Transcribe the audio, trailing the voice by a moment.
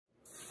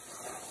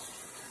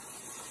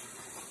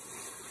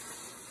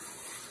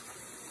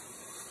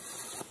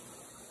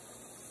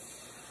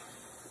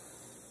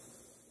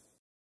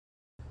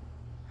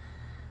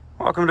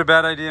Welcome to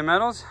Bad Idea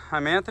Metals.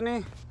 I'm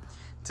Anthony.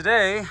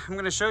 Today I'm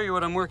going to show you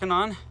what I'm working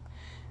on,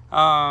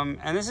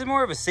 and this is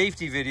more of a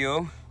safety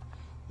video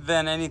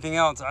than anything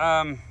else.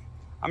 I'm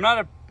not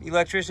an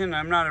electrician,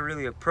 I'm not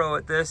really a pro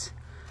at this,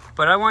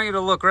 but I want you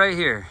to look right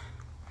here.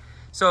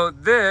 So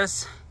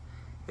this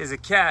is a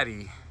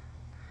caddy.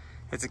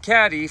 It's a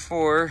caddy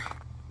for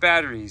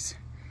batteries.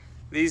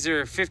 These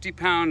are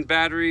 50-pound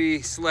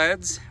battery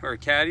sleds or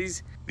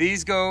caddies.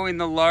 These go in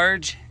the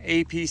large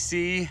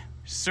APC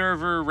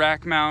server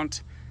rack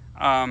mount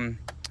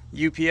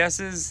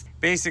UPSs.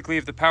 Basically,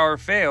 if the power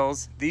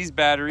fails, these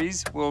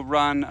batteries will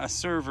run a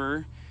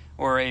server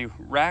or a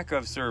rack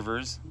of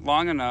servers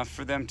long enough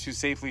for them to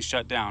safely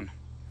shut down,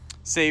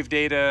 save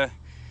data,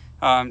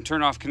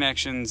 turn off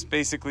connections,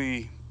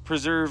 basically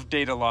preserve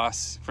data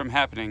loss from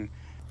happening.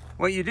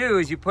 What you do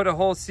is you put a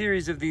whole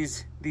series of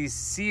these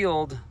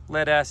sealed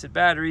lead acid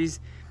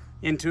batteries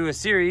into a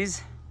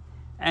series,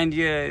 and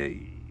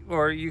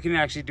you can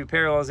actually do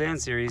parallels and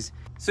series.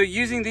 So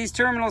using these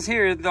terminals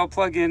here, they'll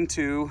plug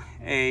into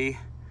a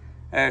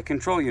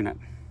control unit.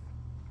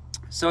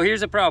 So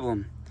here's a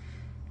problem.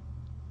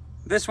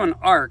 This one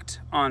arced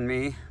on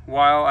me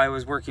while I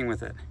was working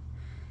with it.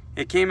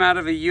 It came out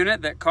of a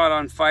unit that caught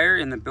on fire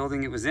in the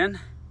building it was in,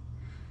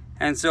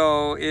 and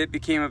so it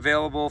became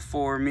available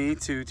for me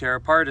to tear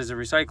apart as a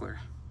recycler.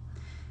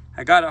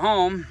 I got it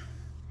home,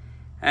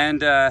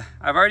 and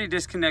I've already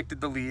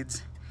disconnected the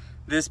leads.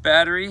 This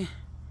battery,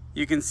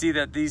 you can see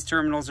that these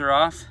terminals are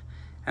off,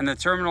 and the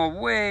terminal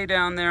way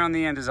down there on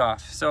the end is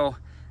off. So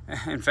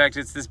in fact,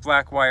 it's this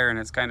black wire and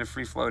it's kind of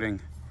free floating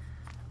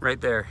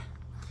right there.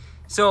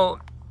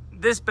 So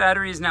this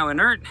battery is now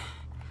inert.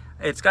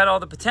 It's got all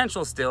the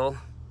potential still,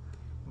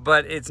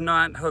 but it's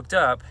not hooked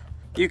up.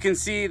 You can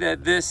see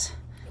that this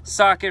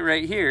socket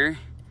right here,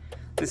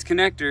 this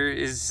connector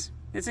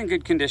it's in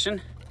good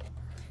condition,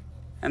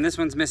 and this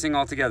one's missing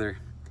altogether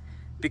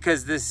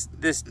because this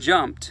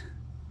jumped.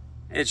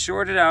 It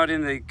shorted out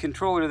in the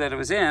controller that it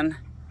was in,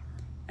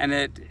 and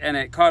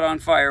it caught on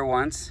fire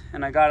once,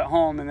 and I got it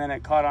home, and then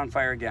it caught on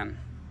fire again.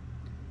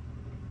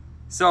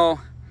 So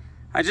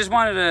I just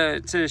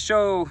wanted to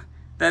show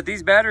that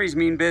these batteries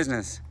mean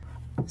business.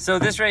 So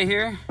this right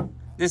here,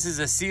 this is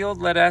a sealed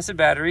lead acid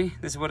battery.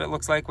 This is what it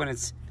looks like when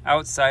it's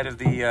outside of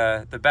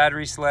the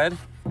battery sled.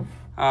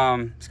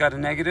 It's got a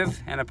negative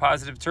and a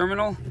positive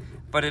terminal,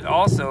 but it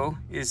also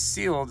is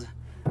sealed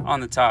on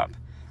the top.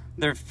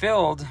 They're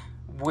filled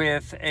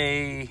with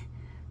a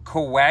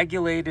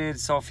coagulated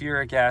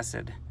sulfuric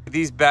acid.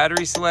 These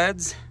battery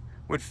sleds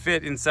would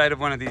fit inside of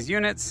one of these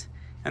units,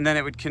 and then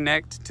it would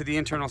connect to the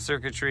internal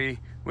circuitry,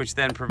 which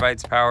then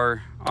provides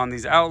power on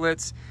these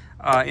outlets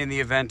in the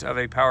event of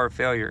a power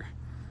failure.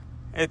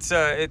 It's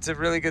a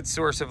really good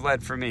source of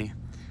lead for me.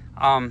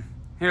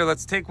 Here,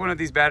 let's take one of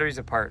these batteries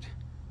apart.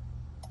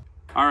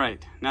 All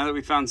right, now that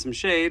we found some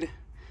shade,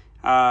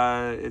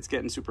 it's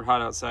getting super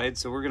hot outside,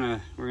 so we're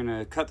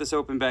gonna cut this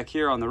open back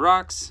here on the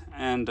rocks,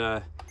 and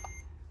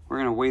we're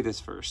gonna weigh this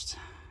first.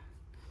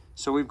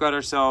 So we've got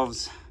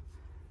ourselves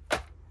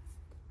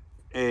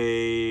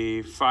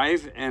a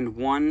 5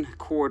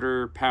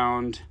 1/4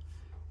 pound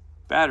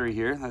battery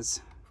here.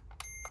 Let's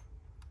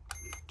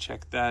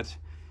check that.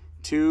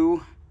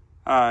 2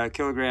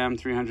 kilogram,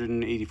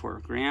 384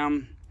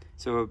 gram.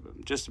 So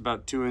just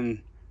about 2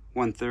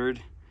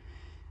 1/3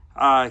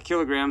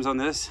 kilograms on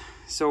this.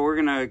 So we're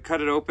gonna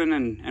cut it open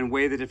and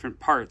weigh the different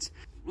parts.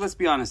 Let's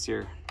be honest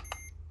here.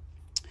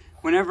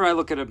 Whenever I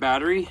look at a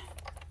battery,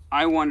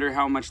 I wonder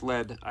how much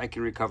lead I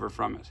can recover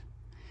from it.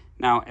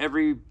 Now,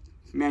 every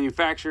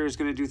manufacturer is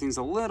going to do things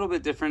a little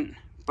bit different,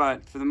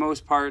 but for the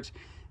most part,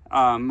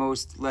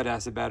 most lead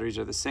acid batteries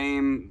are the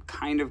same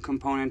kind of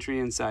componentry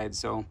inside.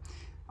 So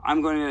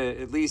I'm going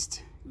to at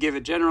least give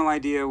a general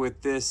idea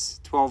with this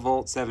 12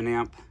 volt, 7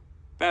 amp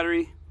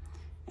battery,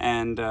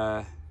 and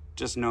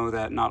just know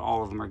that not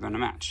all of them are going to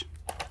match.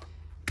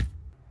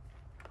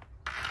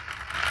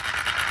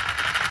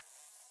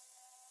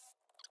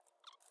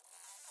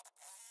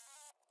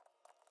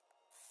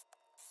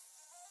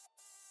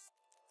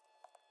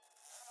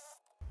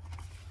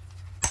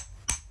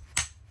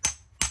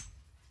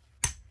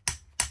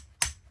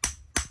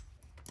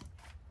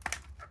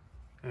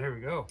 There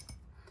we go.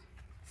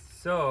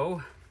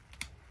 So,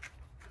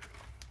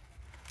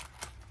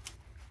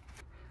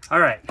 all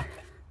right.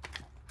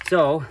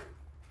 So,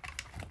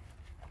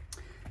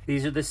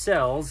 these are the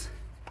cells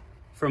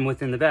from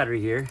within the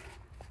battery here.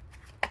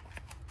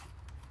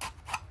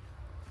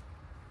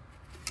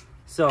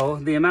 So,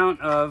 the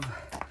amount of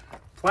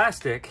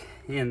plastic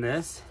in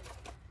this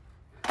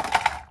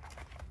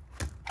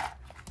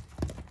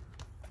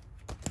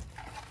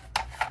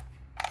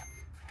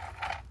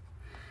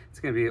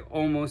going to be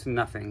almost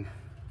nothing.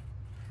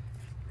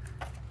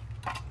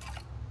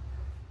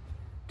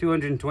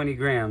 220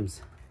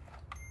 grams.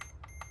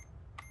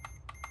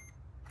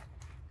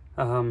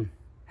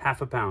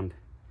 Half a pound.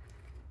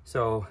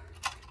 So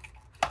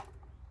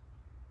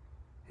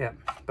yeah,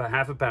 about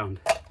half a pound.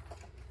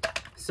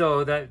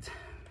 So that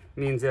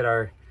means that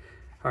our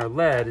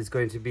lead is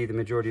going to be the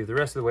majority of the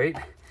rest of the weight.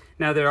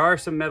 Now there are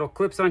some metal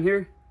clips on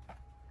here,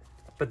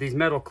 but these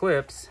metal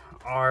clips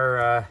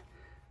are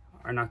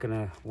not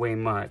gonna weigh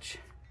much.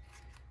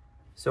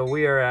 So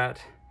we are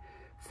at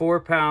 4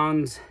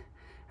 pounds,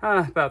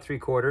 about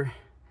 3/4,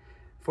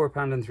 4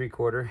 pound and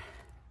 3/4,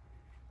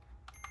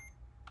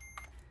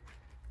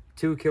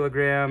 2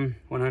 kilogram,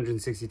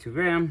 162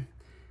 gram.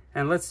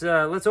 And let's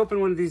open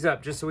one of these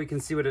up just so we can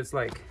see what it's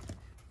like.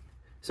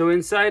 So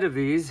inside of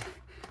these,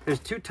 there's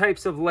two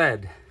types of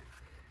lead.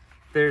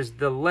 There's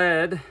the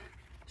lead,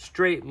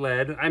 straight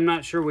lead. I'm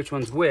not sure which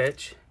one's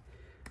which,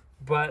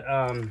 but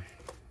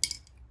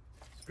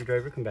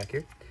screwdriver, come back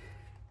here.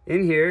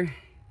 In here,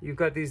 you've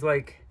got these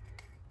like,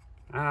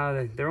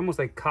 they're almost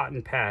like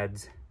cotton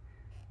pads.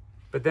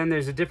 But then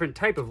there's a different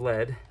type of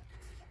lead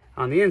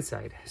on the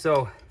inside.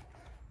 So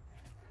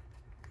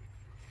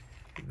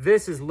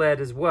this is lead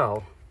as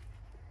well.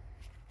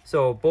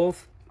 So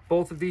both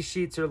of these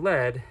sheets are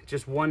lead,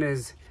 just one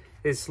is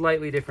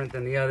slightly different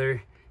than the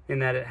other in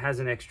that it has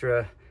an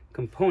extra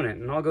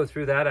component. And I'll go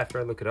through that after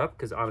I look it up,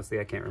 because honestly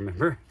I can't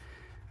remember.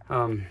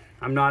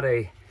 I'm not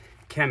a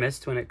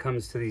chemist when it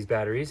comes to these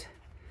batteries,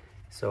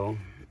 so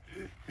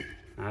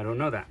I don't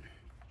know that.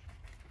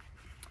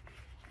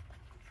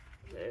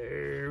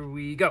 There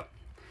we go.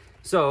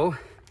 So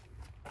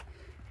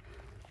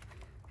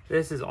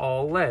this is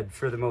all lead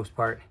for the most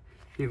part.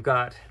 You've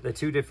got the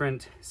two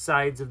different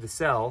sides of the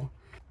cell.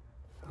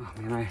 Oh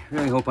man, I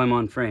really hope I'm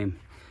on frame.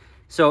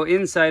 So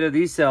inside of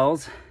these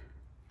cells,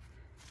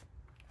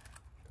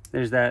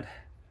 there's that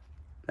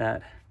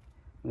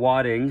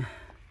wadding,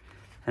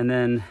 and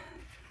then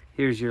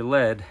here's your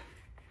lead.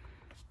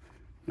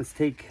 Let's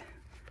take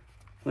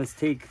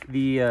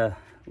the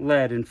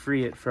lead and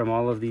free it from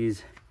all of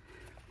these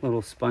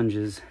little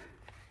sponges.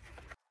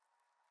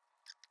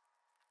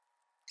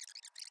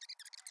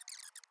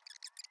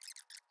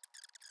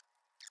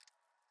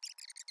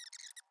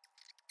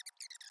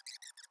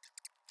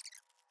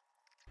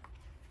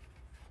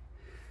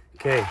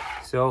 Okay,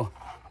 so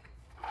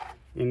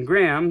in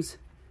grams,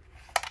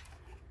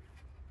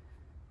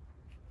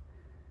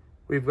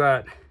 we've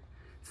got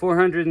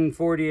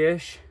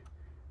 440-ish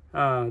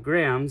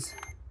grams,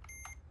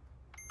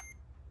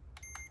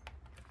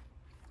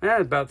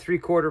 about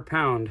 3/4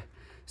 pound.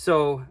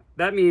 So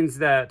that means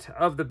that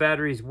of the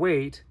battery's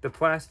weight, the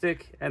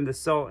plastic and the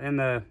salt and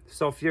the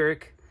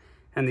sulfuric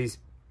and these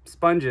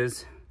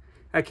sponges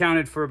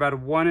accounted for about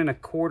 1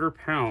 1/4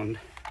 pound,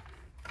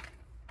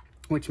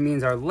 which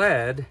means our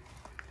lead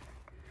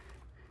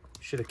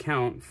should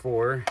account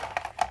for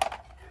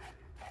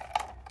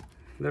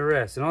the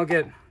rest. And I'll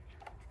get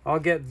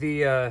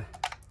the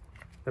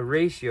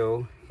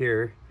ratio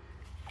here,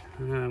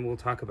 and we'll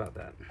talk about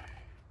that.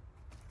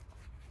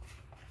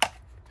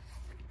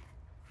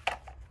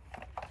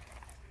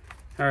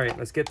 All right,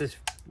 let's get this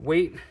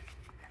weight, and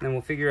then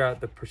we'll figure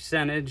out the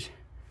percentage.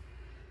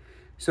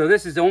 So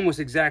this is almost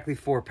exactly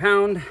 4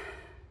 pound,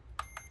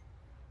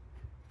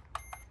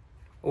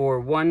 or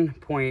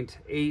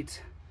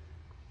 1.8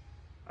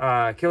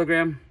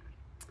 kilogram.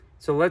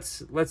 So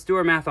let's do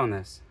our math on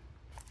this.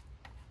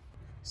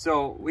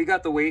 So we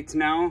got the weights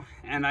now,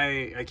 and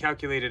I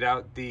calculated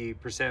out the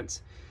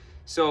percents.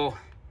 So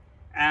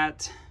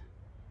at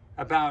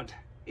about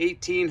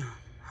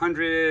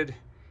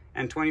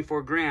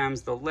 1,824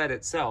 grams, the lead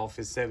itself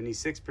is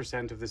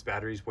 76% of this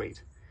battery's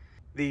weight.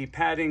 The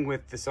padding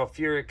with the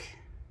sulfuric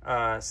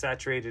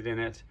saturated in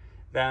it,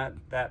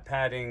 that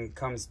padding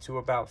comes to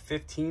about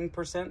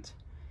 15%.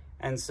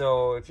 And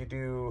so if you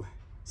do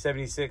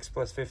 76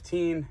 plus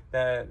 15,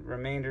 that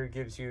remainder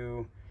gives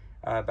you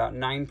about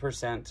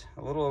 9%,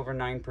 a little over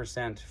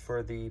 9%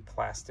 for the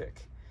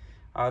plastic.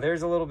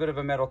 There's a little bit of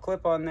a metal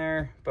clip on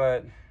there,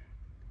 but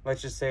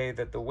let's just say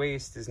that the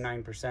waste is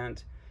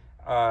 9%,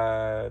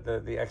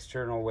 the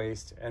external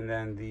waste, and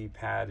then the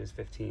pad is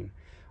 15.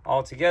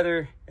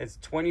 Altogether, it's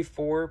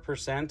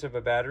 24% of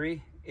a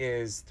battery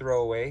is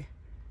throwaway,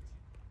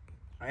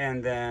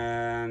 and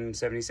then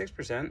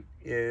 76%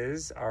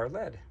 is our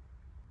lead.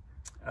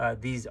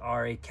 These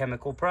are a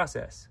chemical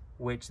process,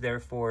 which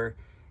therefore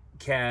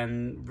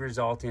can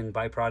result in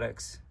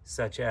byproducts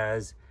such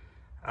as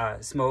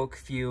smoke,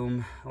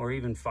 fume, or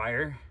even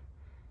fire.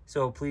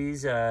 So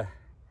please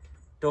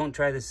don't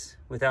try this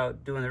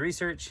without doing the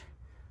research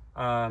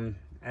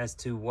as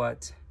to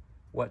what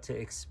to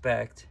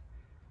expect.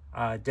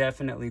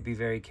 Definitely be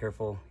very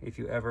careful if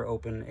you ever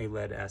open a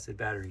lead acid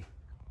battery.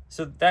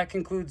 So that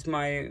concludes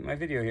my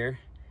video here.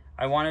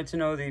 I wanted to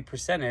know the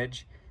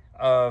percentage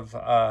of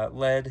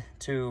lead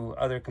to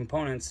other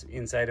components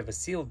inside of a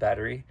sealed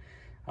battery.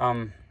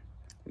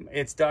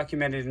 It's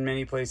documented in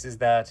many places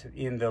that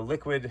in the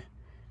liquid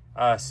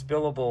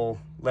spillable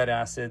lead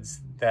acids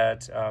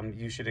that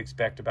you should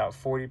expect about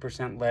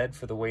 40% lead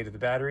for the weight of the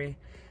battery.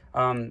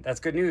 That's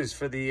good news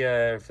for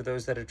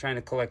those that are trying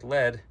to collect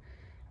lead.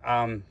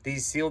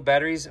 These sealed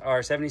batteries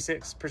are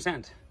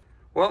 76%.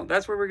 Well,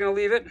 that's where we're going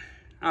to leave it.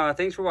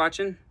 Thanks for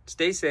watching.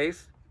 Stay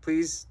safe.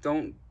 Please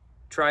don't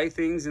try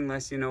things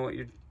unless you know what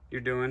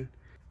you're doing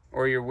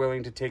or you're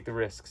willing to take the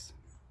risks.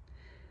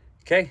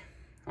 Okay,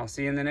 I'll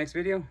see you in the next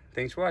video.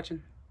 Thanks for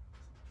watching.